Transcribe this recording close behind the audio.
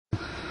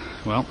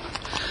Well,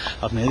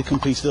 I've nearly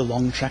completed a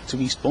long trek to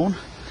Eastbourne.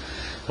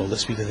 Well,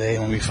 this be the day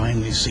when we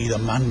finally see the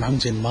man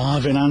mountain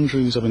Marvin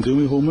Andrews. I've been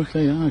doing my homework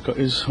there, yeah. I got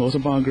his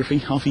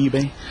autobiography off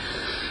eBay,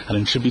 and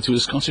in tribute to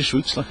his Scottish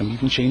roots, like I'm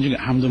even changing at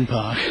Hampden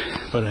Park.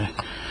 But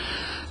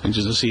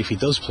interested to see if he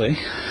does play,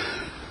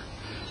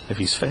 if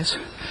he's fit.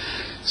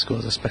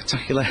 Scored a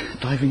spectacular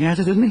diving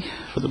header, didn't he,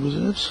 for the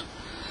reserves?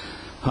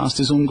 Past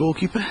his own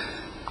goalkeeper.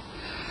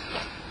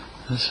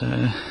 That's,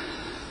 I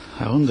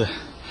wonder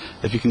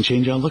if you can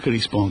change our look at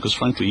Eastbourne, because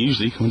frankly,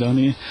 usually coming down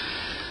here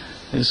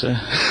is a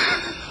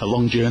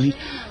long journey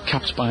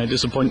capped by a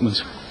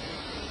disappointment.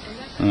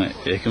 Alright,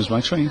 here comes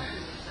my train.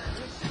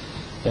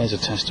 There's a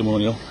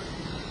testimonial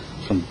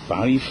from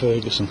Barry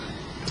Ferguson,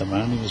 the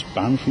man who was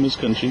banned from his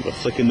country for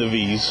flicking the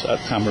V's at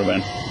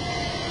cameramen.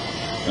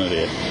 Oh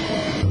dear.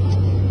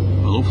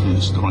 Well, hopefully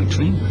this is the right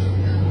train.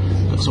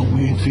 Got some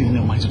weird feeling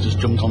I might have just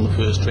jumped on the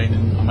first train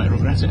and I might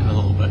regret it a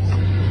little bit.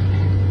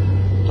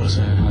 But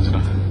I don't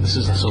know, this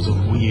is a sort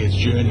of weird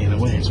journey in a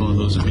way. It's one of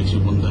those that makes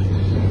you wonder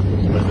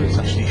whether it's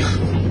actually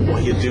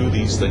why you do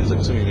these things. Like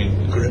I said, we've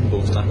been grim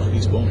both times at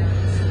Eastbourne.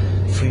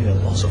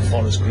 3-0 loss at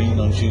Forest Green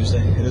on Tuesday.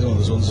 It is one of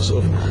those ones that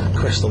sort of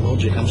quest the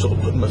logic. I'm sort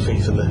of putting my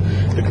faith in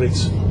the great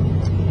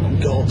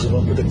gods of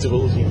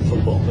unpredictability in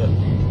football. That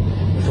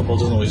football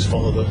doesn't always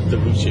follow the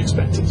route you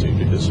expect it to,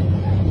 because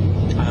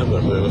I have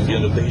a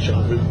feeling of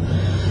deja vu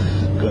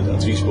going down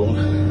to Eastbourne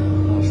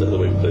after the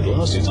way we played the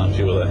last 2 times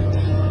you were there.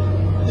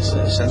 It's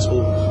a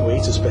sensible way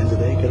to spend the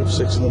day. Get up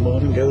 6 in the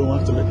morning, get home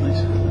after midnight,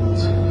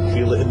 and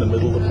feel that in the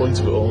middle the point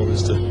of it all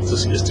is to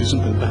see us do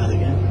something bad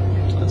again.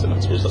 I don't know, I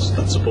suppose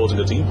that's supporting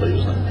a team player,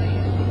 isn't it?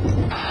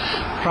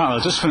 Right,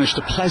 I've just finished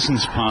the pleasant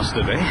part of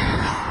the day,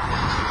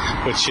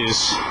 which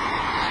is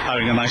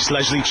having a nice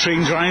leisurely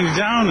train drive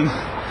down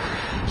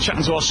and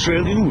chatting to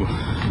Australia. Ooh,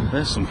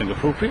 there's something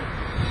appropriate.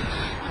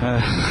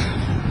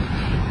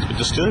 It's a bit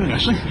disturbing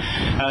actually.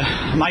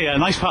 My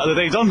nice part of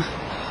the day done.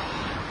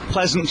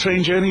 Pleasant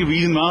train journey,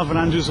 reading Marvin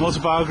Andrews'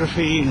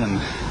 autobiography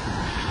and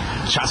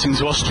chatting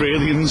to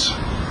Australians.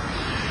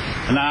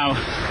 And now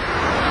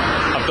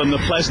I've done the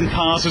pleasant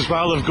part as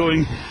well of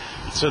going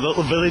to the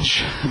little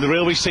village, the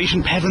railway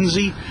station,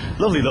 Pevensey.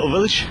 Lovely little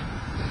village.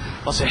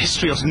 Lots of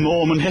history, lots of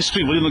Norman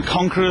history. William the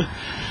Conqueror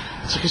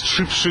took his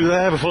troops through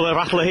there before the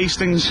Battle of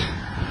Hastings.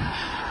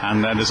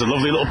 And then there's a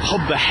lovely little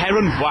pub, the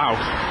Heron. Wow,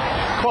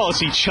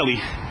 quality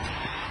chili.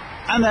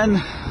 And then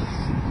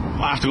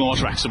I have to go and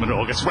watch Wrexham and it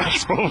all gets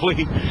wrecked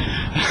probably.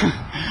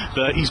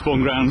 The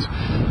Eastbourne ground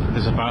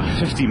is about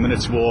 15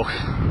 minutes walk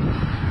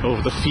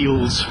over the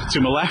fields to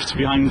my left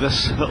behind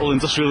this little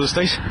industrial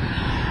estate.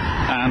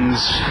 And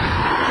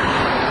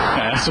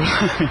yeah, it's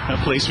a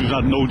place we've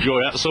had no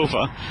joy at so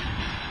far.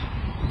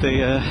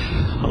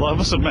 I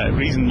must admit,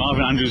 reading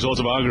Marvin Andrews'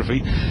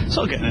 autobiography,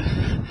 sort of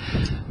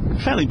getting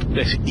fairly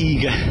bit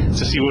eager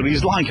to see what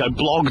he's like. I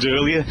blogged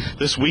earlier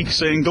this week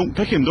saying don't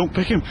pick him, don't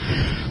pick him.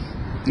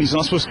 He's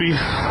not supposed to be,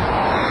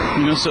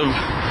 you know, sort of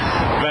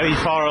very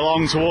far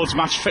along towards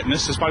match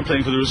fitness, despite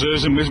playing for the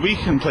reserves in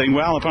midweek and playing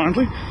well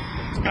apparently.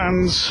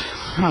 And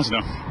I don't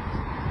know,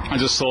 I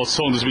just thought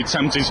Saunders would be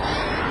tempted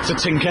to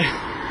tinker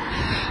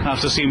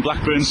after seeing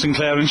Blackburn,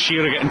 Sinclair and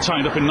Shearer getting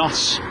tied up in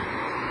knots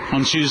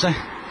on Tuesday,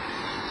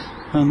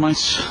 and might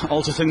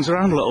alter things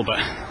around a little bit.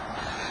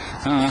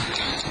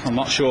 I'm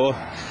not sure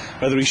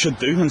whether he should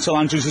do until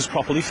Andrews is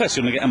properly fit.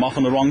 You're going to get him off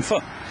on the wrong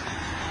foot.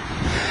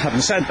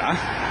 Having said that,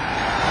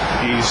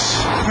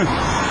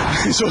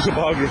 his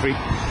autobiography,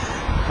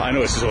 I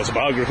know it's his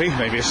autobiography,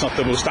 maybe it's not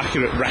the most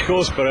accurate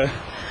record, but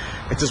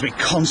it does make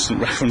constant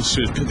reference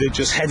to his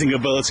prodigious heading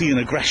ability and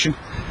aggression.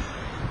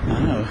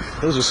 I know,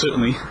 those are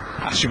certainly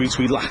attributes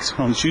we lacked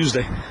on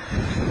Tuesday.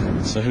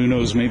 So who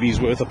knows, maybe he's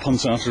worth a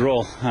punt after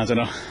all, I don't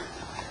know.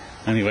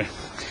 Anyway,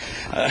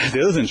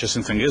 the other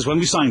interesting thing is, when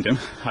we signed him,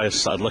 I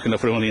started looking up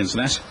for him on the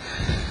internet,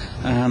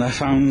 and I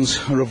found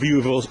a review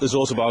of his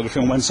autobiography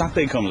on When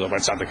Saturday Comes. When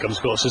Saturday Comes,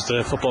 of course, is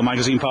the football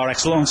magazine par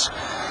excellence.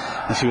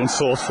 If you want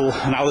thoughtful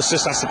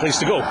analysis, that's the place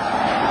to go.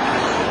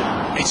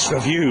 Its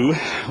review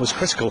was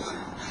critical,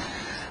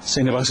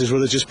 saying about his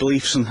religious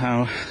beliefs and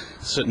how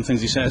certain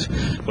things he said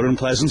were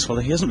unpleasant. Well,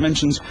 he hasn't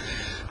mentioned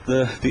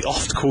the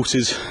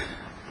oft-quoted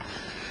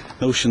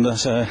notion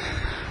that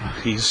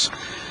he's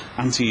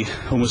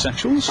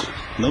anti-homosexuals.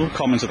 No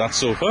comment to that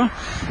so far,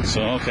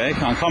 so okay,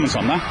 can't comment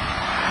on that.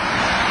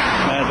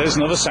 There's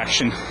another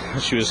section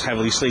that she was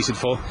heavily slated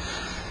for.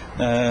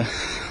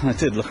 I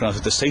did look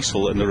rather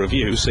distasteful in the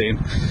review, saying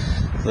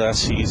that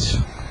he's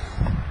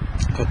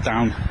put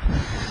down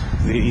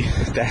the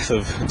death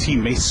of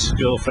teammates'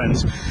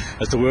 girlfriends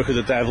as the work of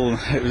the devil.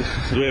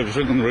 The way it was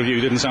written in the review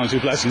didn't sound too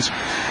pleasant.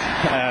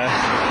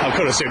 I've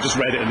got to say, I've just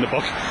read it in the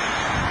book,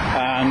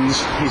 and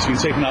he's been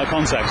taken out of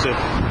context.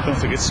 I don't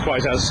think it's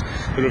quite as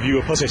the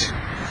reviewer put it.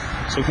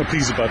 So I'm quite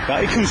pleased about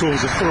that. He comes over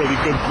as a thoroughly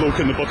good bloke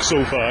in the book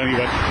so far,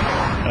 anyway.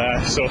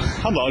 So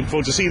I'm looking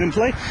forward to seeing him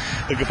play.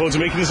 Looking forward to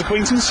making his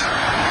acquaintance.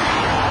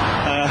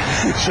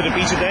 Should it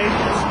be today?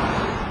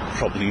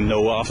 Probably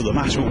no after the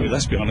match, won't we?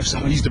 Let's be honest.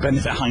 I'll use the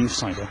benefit of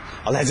hindsight.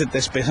 I'll edit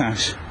this bit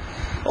out.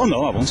 Oh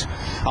no, I won't.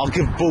 I'll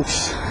give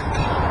both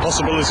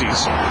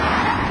possibilities,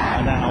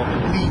 and now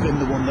leaving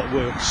the one that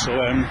works. So,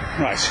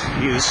 right,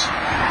 here's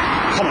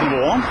comment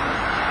number 1.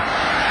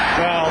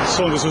 Well,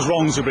 Saunders was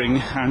wrong to bring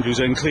Andrews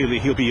in. Clearly,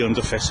 he'll be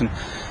underfit,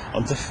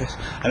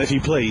 and if he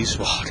plays,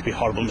 well, it'll be a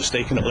horrible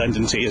mistake, and it'll end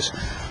in tears.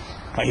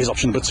 Right, here's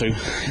option number 2.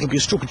 It'll be a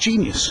stroke of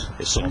genius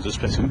if Saunders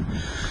picks him.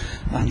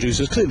 Andrews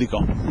has clearly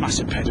got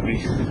massive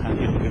pedigree, and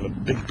he'll give a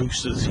big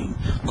boost to the team.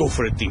 Go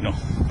for it, Dino.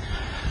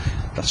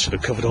 That should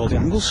have covered all the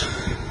angles.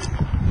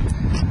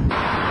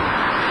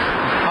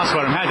 That's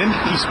where I'm heading,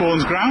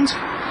 Eastbourne's ground.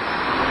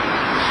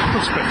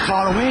 Looks a bit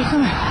far away,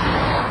 doesn't it?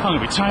 I'm going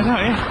to be tired out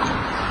here.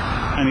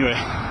 Anyway,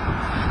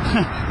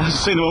 I was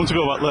saying a moment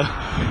ago about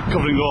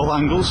covering all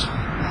angles.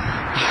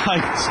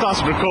 I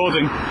started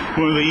recording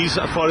one of these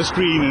at Forest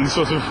Green and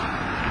sort of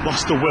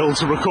lost the will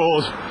to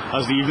record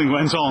as the evening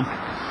went on.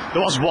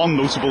 There was one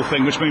notable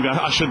thing which maybe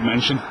I should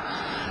mention,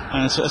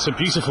 and it's a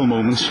beautiful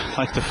moment,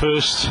 like the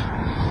first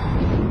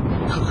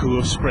cuckoo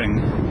of spring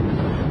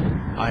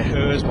I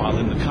heard while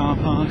in the car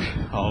park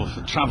of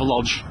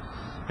Travelodge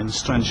in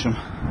Strensham.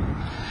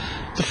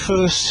 The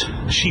first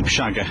sheep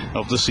shagger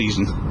of the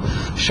season,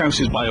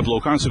 shouted by a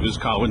bloke out of his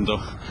car window.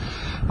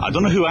 I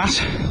don't know who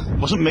at,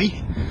 wasn't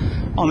me,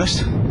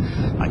 honest.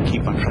 I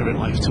keep my private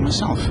life to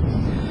myself.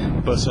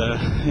 But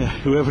yeah,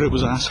 whoever it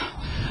was at,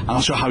 I'm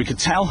not sure how he could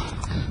tell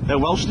their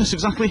Welshness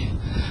exactly.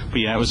 But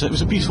yeah, it was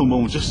a beautiful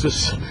moment, just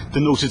as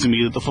denoted to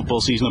me that the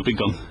football season had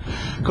begun.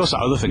 Of course, that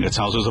other thing that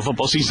tells us the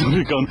football season had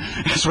begun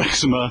is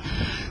Wrexham are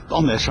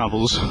on their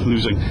travels,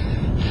 losing.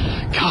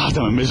 God,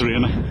 I'm a misery,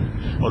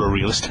 innit? What a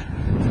realist.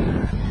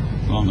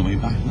 On the way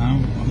back now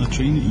on the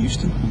train at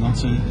Euston, I'm not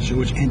sure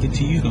which ended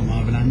to you, got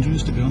Marvin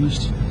Andrews, to be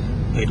honest.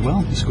 Played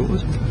well, he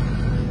scored.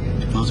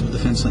 Part of the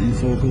defence letting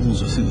 4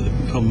 goals. I think that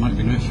the problem might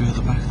be right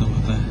further back though,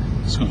 with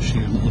the Scottish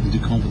here not looking too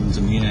confident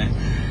in the air.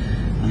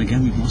 And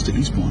again, we've lost to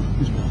Eastbourne.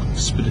 It's more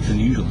spirited than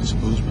usual, I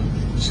suppose, but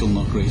still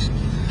not great.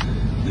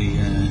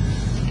 The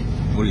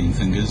worrying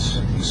thing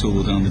is, we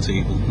solo down the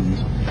table, and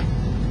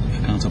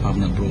I can't help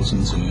having that brought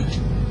into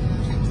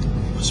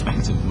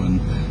perspective when,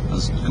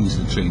 as coming to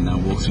the train now,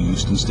 walk through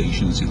Euston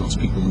Station and see lots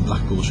of people in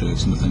Blackpool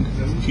shirts, and I think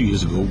a few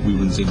years ago we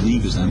were in the same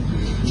league as them.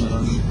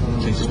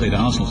 They just played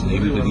Arsenal today,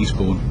 we played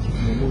Eastbourne.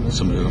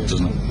 Some of it up,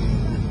 doesn't it?